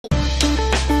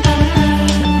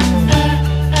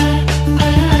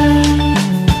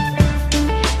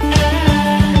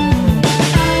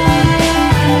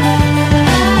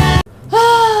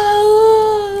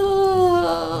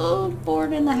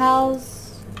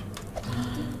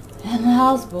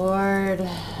house bored.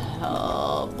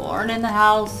 Oh, bored in the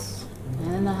house.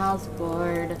 In the house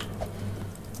bored.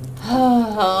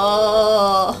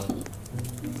 Oh,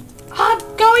 I'm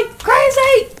going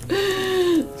crazy!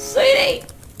 Sweetie!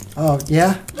 Oh,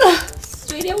 yeah?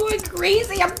 Sweetie, I'm going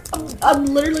crazy. I'm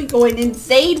literally going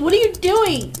insane. What are you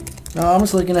doing? No, I'm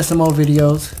just looking at some old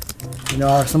videos. You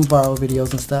know, some of our old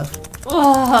videos and stuff.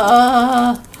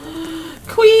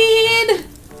 Queen!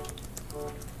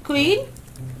 Queen?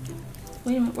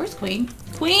 Wait a minute, where's Queen?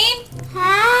 Queen?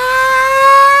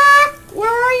 Ah! Where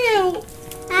are you?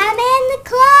 I'm in the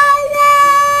closet!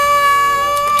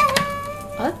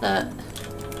 What the?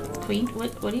 Queen,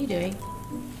 what are you doing?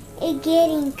 You're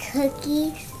getting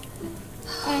cookies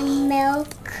and milk.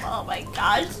 Oh my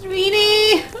gosh,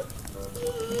 sweetie!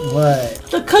 What?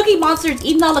 The Cookie Monster's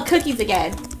eating all the cookies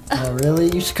again. Oh,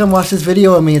 really? You should come watch this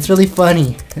video with me. It's really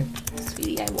funny.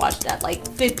 Sweetie, I watched that like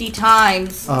 50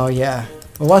 times. Oh, yeah.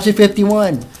 Well, watch it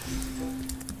 51.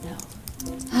 No.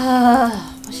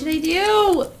 What should I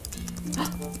do? I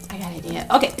got an idea.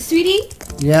 Okay, sweetie.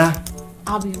 Yeah?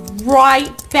 I'll be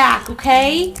right back,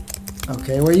 okay?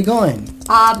 Okay, where are you going?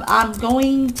 I'm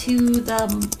going to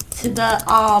the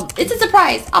it's a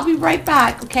surprise. I'll be right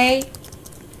back, okay?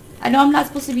 I know I'm not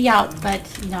supposed to be out, but,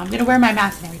 you know, I'm gonna wear my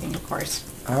mask and everything, of course.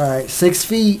 Alright, 6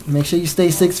 feet. Make sure you stay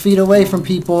 6 feet away from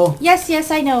people. Yes,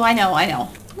 I know. La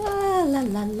la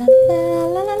la la la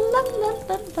la la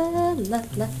la la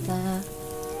la la.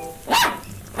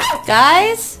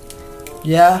 Guys?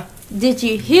 Yeah? Did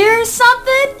you hear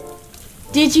something?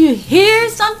 Did you hear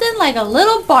something like a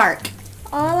little bark?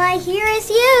 All I hear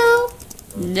is you.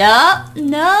 No.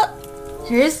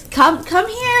 Come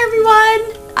here,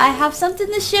 everyone. I have something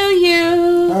to show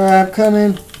you. Alright, I'm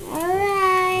coming.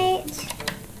 Alright.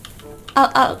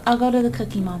 I'll go to the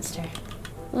Cookie Monster.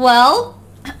 Well,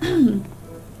 you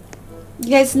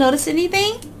guys notice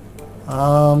anything?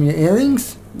 Your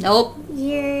earrings? Nope.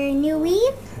 Your new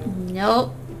weave?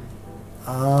 Nope.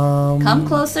 Come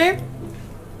closer.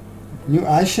 New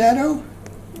eyeshadow?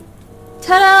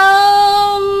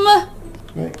 Ta-da!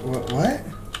 Wait, what?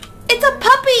 It's a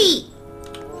puppy!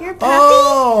 Your puppy?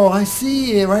 Oh, I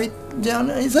see it right down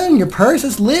there. Is that in your purse?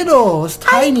 It's little. It's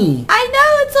tiny. I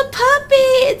know, it's a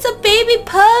puppy. It's a baby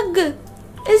pug.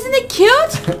 Isn't it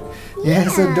cute? Yeah,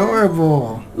 it's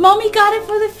adorable. Mommy got it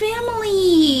for the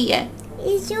family.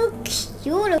 It's so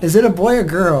cute. Is it a boy or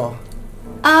girl?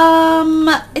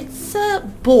 It's a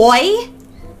boy.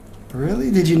 Really?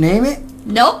 Did you name it?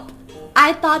 Nope.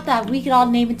 I thought that we could all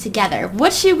name it together.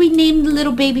 What should we name the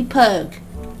little baby pug?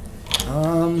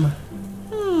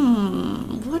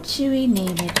 What should we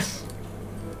name it?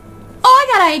 Oh, I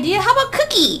got an idea. How about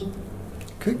Cookie?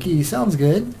 Cookie, sounds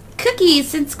good. Cookie,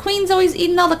 since Queen's always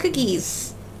eating all the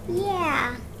cookies.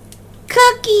 Yeah.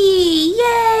 Cookie!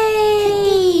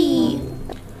 Yay!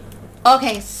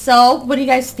 Okay, so what do you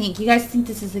guys think? You guys think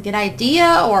this is a good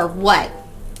idea or what?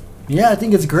 Yeah, I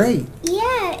think it's great.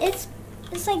 Yeah, it's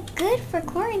like good for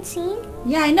quarantine.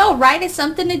 Yeah, I know, right? It's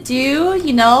something to do,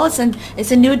 you know. It's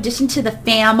a new addition to the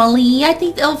family. I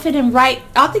think it'll fit in right.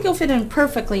 I think it'll fit in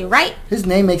perfectly, right? His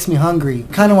name makes me hungry.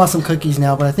 Kind of want some cookies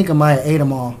now, but I think Amaya ate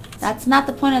them all. That's not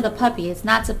the point of the puppy. It's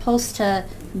not supposed to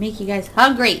make you guys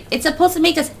hungry. It's supposed to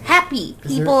make us happy,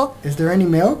 people. Is there any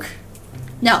milk?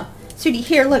 No. Sweetie,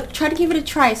 here, look. Try to give it a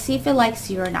try. See if it likes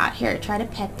you or not. Here, try to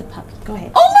pet the puppy. Go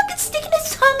ahead. Oh, look, it's sticking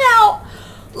its tongue out.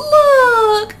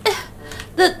 Look.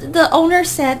 The owner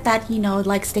said that, you know,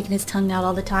 like sticking his tongue out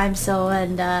all the time. So,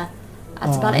 and that's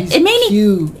about it. It may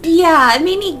cute. need, yeah, it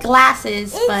may need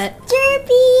glasses, It's but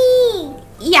derpy.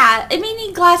 yeah, it may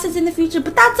need glasses in the future,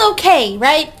 but that's okay,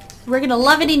 right? We're gonna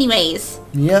love it anyways.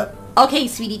 Yep. Okay,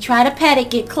 sweetie, try to pet it.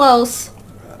 Get close.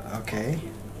 Okay.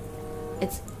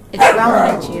 It's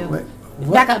growling at you. Wait,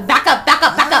 what? Back up, back up, back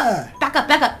up, back Ah. up, back up,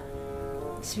 back up.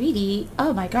 Sweetie,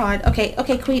 oh my god. Okay,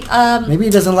 Queen. Maybe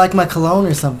it doesn't like my cologne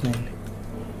or something.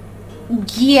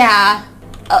 Yeah.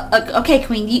 Okay,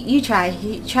 Queen, you try.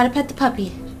 You try to pet the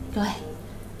puppy. Go ahead.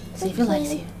 See if it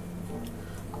likes you.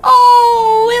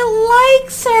 Oh, it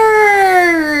likes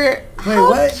her. Wait, How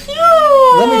what? Cute.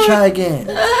 Let me try again.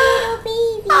 Little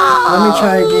baby. Let me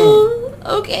try again.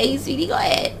 Okay, sweetie, go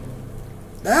ahead.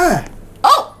 Ah!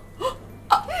 Oh!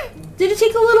 Did it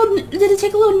take a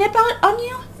little nip out on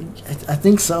you? I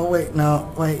think so. Wait,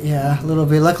 no. Wait, yeah, a little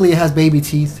bit. Luckily, it has baby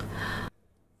teeth.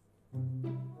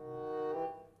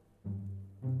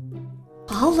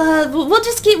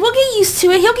 We'll get used to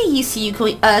it. He'll get used to you,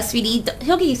 sweetie.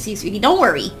 He'll get used to you, sweetie. Don't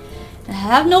worry.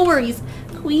 Have no worries.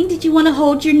 Queen, did you want to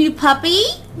hold your new puppy?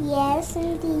 Yes,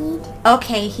 indeed.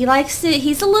 Okay,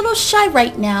 he's a little shy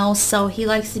right now, so he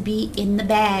likes to be in the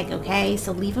bag, okay?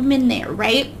 So leave him in there,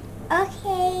 right?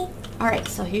 Okay. Alright,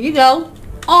 so here you go.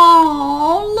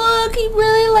 Oh, look, he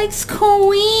really likes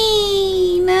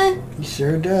Queen. He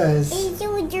sure does. It's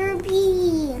so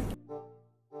derpy.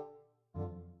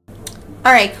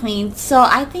 Alright, Queen, so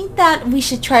I think that we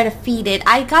should try to feed it.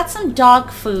 I got some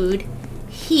dog food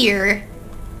here.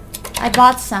 I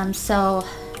bought some, so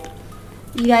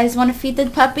you guys want to feed the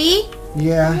puppy?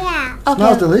 Yeah. Yeah. Okay.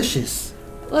 Smells delicious.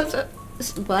 What?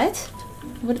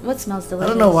 What smells delicious? I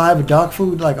don't know why, but dog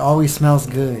food like always smells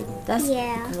good. That's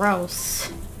Yeah. gross.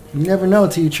 You never know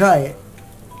until you try it.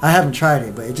 I haven't tried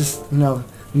it, but it just, you know,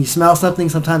 when you smell something,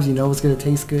 sometimes you know it's going to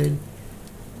taste good.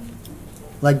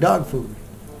 Like dog food.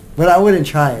 But I wouldn't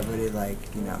try it, but it like,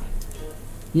 you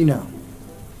know.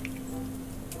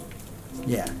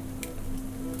 Yeah.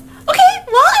 Okay,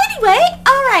 well, anyway,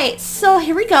 alright, so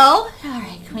here we go.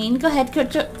 Alright, Queen, go ahead, go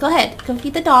ahead, go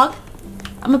feed the dog.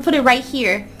 I'm gonna put it right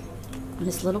here on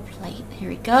this little plate. Here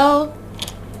we go.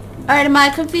 Alright,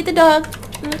 Amaya, come feed the dog.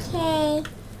 Okay.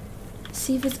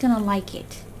 See if it's gonna like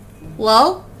it.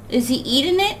 Well, is he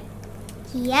eating it?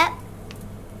 Yep.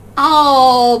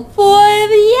 Oh, boy,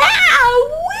 yeah!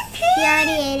 He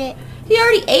already ate it. He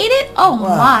already ate it? Oh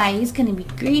Wow. my, he's gonna be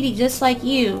greedy just like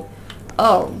you.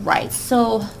 Alright,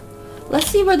 so let's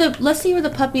see where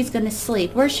the puppy's gonna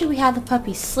sleep. Where should we have the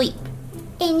puppy sleep?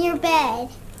 In your bed.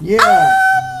 Yeah.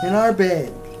 In our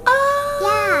bed.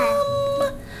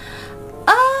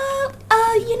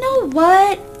 You know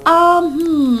what?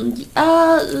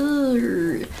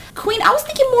 Queen, I was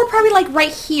thinking more probably like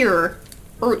right here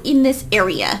or in this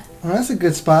area. Oh, that's a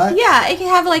good spot. Yeah, it can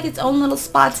have like its own little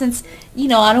spot since, you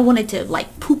know, I don't want it to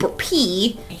like poop or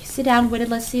pee. Okay, sit down with it.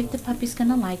 Let's see if the puppy's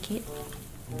gonna like it.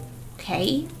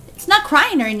 Okay. It's not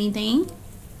crying or anything.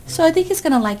 So I think it's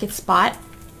gonna like its spot.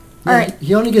 Yeah, Alright.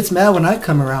 he only gets mad when I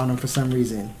come around him for some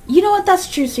reason. You know what? That's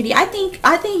true, sweetie. I think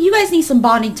you guys need some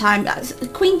bonding time.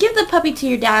 Queen, give the puppy to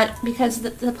your dad because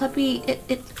the puppy,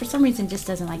 it for some reason just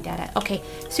doesn't like dad. Okay,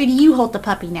 sweetie, you hold the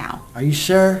puppy now. Are you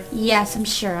sure? Yes, I'm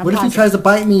sure. I'm What if he positive. tries to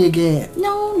bite me again?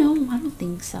 No, I don't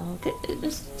think so.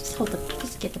 Just hold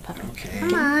just get the puppy. Okay.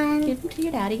 Come on. Give him to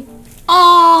your daddy.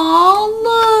 Oh,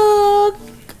 look.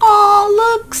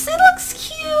 Oh, look. It looks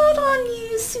cute on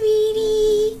you,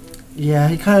 sweetie. Yeah,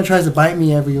 he kind of tries to bite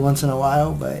me every once in a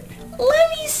while, but... Let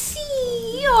me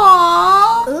see.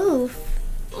 Aww. Oof.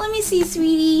 Let me see,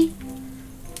 sweetie.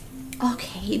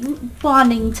 Okay,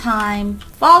 bonding time.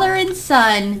 Father and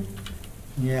son.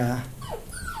 Yeah.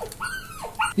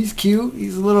 He's cute.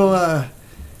 He's a little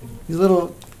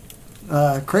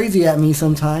crazy at me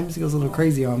sometimes. He goes a little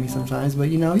crazy on me sometimes, but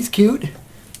you know, he's cute.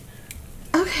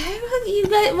 Okay, well, you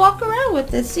guys walk around with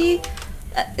this. See,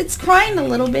 it's crying a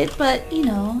little bit, but you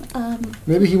know,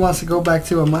 Maybe he wants to go back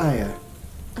to Amaya.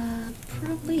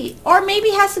 probably, or maybe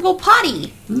he has to go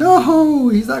potty. No,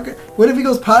 he's not gonna... What if he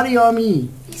goes potty on me?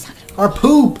 He's not Or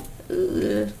poop?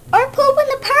 gonna. Or poop in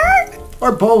the park.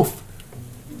 Or both?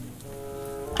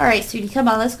 All right, sweetie, come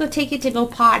on, let's go take it to go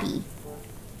potty.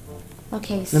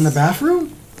 Okay. In the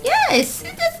bathroom? Yes,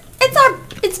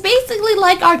 it's basically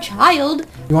like our child.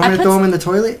 You want me to throw him in the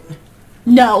toilet?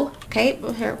 No. Okay,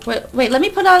 here, wait, let me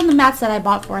put on the mats that I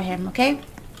bought for him, okay?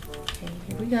 Okay,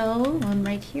 here we go. One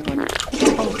right here, one.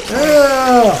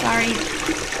 Oh, sorry.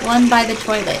 One by the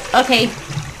toilet. Okay,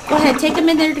 go ahead, take him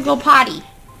in there to go potty.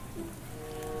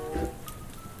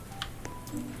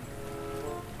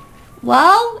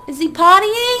 Well, is he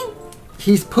pottying?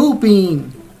 He's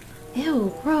pooping.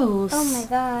 Ew, gross. Oh my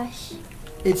gosh.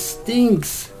 It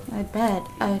stinks. I bet.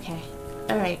 Okay.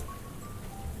 Alright.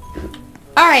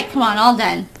 Alright, come on, all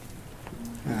done.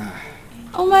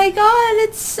 Oh my god,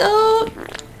 it's so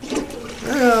cute.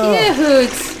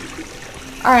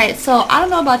 Alright, so I don't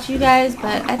know about you guys,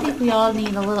 but I think we all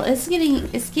need a little... It's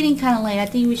getting kind of late. I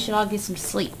think we should all get some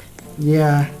sleep.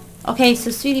 Yeah. Okay, so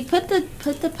sweetie, put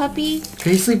the puppy...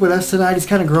 Can he sleep with us tonight? He's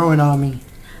kind of growing on me.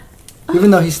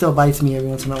 Even though he still bites me every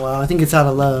once in a while. I think it's out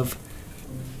of love.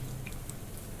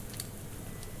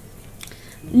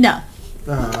 No.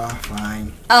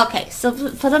 Fine. Okay, so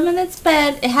put him in its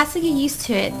bed. It has to get used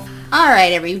to it.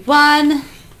 Alright, everyone.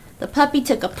 The puppy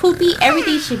took a poopy.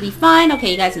 Everything should be fine.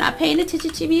 Okay, you guys are not paying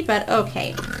attention to me, but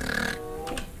okay.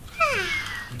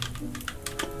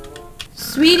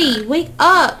 Sweetie, wake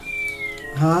up.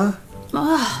 Huh?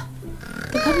 Ugh,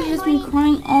 the puppy has been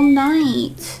crying all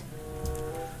night.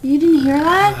 You didn't hear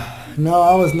that? No,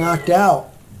 I was knocked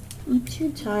out. I'm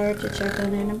too tired to check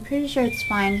on it. I'm pretty sure it's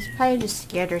fine. He's probably just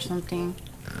scared or something.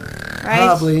 Right?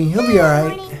 Probably. He'll be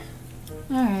alright.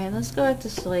 Alright, let's go back to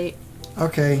sleep.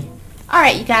 Okay.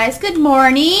 Alright, you guys. Good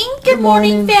morning. Good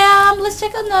morning, fam. Let's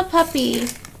check on the puppy.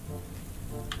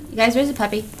 You guys, where's the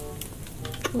puppy?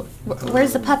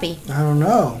 Where's the puppy? I don't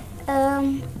know.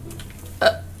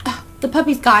 The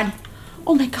puppy's gone.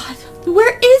 Oh my god.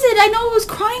 Where is it? I know it was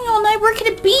crying all night. Where could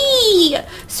it be?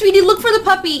 Sweetie, look for the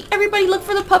puppy. Everybody look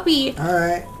for the puppy.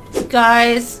 Alright.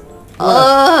 Guys.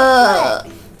 I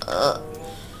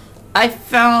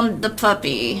found the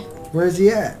puppy. Where's he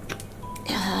at?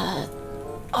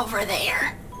 Over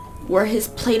there. Where his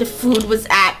plate of food was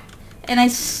at. And I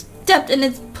stepped in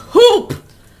its poop.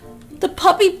 The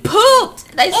puppy pooped.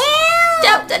 And I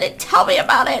stepped in it. Tell me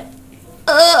about it.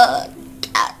 God.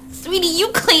 Sweetie, you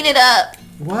clean it up.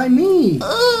 Why me?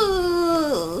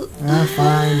 Ooh.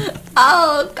 Fine.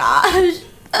 Oh, gosh.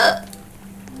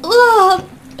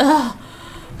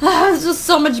 It's just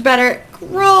so much better.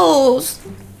 Gross.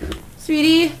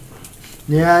 Sweetie.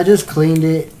 Yeah, I just cleaned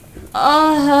it.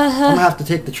 I'm Uh, gonna have to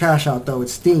take the trash out though. It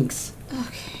stinks.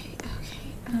 okay.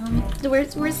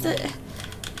 Where's the?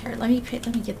 Here, let me get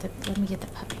the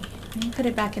puppy. Let me put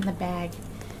it back in the bag.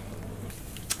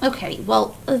 Okay,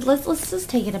 well, let's just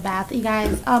take it a bath, you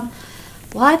guys.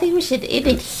 Well, I think we should end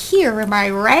it here. Am I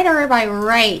right or am I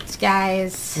right,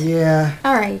 guys? Yeah.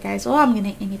 Alright, you guys. Well, I'm going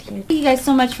to end it here. Thank you guys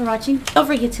so much for watching. Don't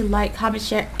forget to like, comment,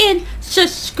 share, and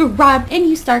subscribe. And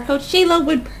use star code Shaylo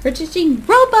when purchasing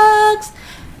Robux.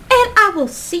 And I will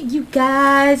see you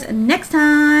guys next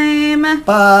time.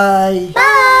 Bye.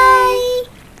 Bye.